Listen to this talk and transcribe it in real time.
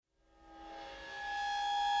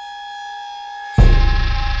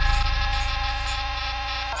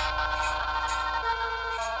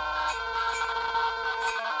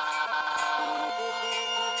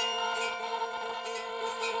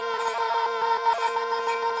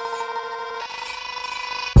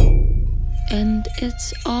and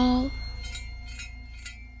it's all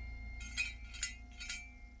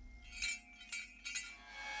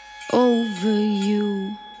over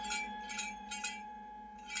you.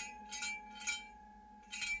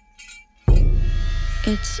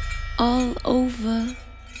 It's all over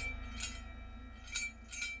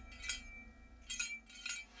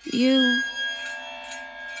you.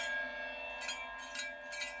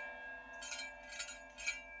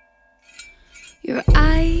 Your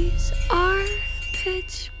eyes are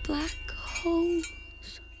pitch black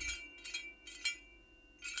holes.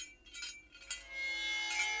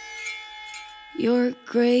 Your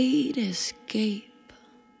great escape.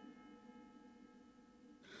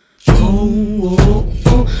 Oh, oh,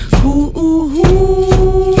 oh, ooh, ooh, ooh.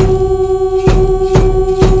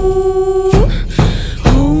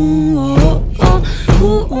 Oh, oh, oh,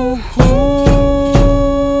 ooh, ooh, ooh.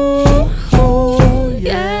 Oh,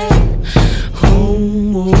 yeah. Oh,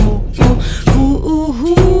 oh, oh, ooh, ooh,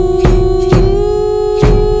 ooh.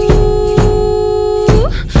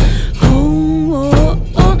 Oh, oh,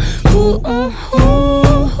 oh, ooh,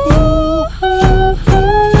 ooh.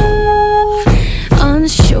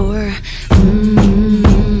 Unsure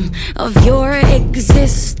of your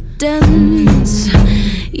existence,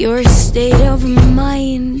 your state of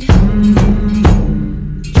mind.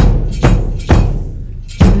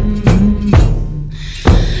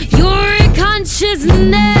 Your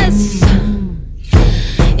consciousness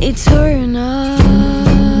eternally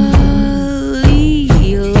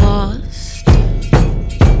lost.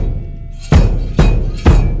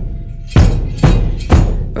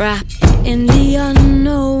 Wrapped in the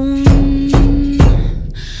unknown.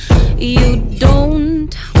 You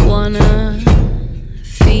don't wanna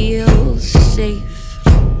feel safe.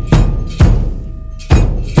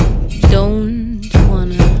 Don't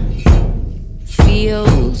wanna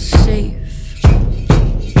feel safe.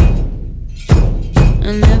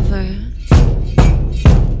 I never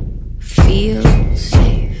feel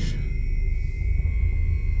safe.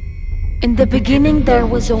 In the beginning there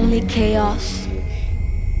was only chaos.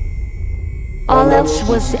 All else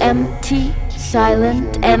was empty,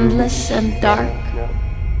 silent, endless, and dark.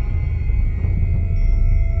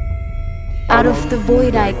 Out of the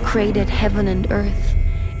void I created heaven and earth.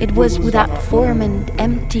 It was without form and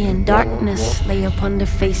empty, and darkness lay upon the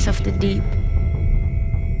face of the deep.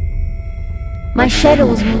 My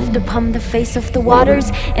shadows moved upon the face of the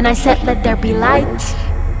waters, and I said, "Let there be light."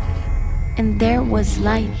 And there was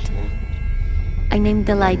light. I named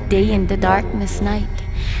the light day and the darkness night.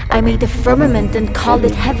 I made the firmament and called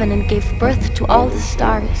it heaven, and gave birth to all the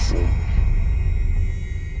stars.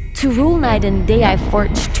 To rule night and day I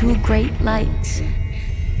forged two great lights.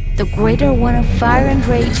 The greater one of fire and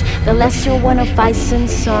rage, the lesser one of ice and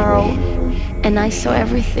sorrow. And I saw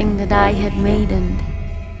everything that I had made, and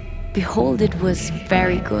behold, it was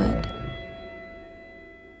very good.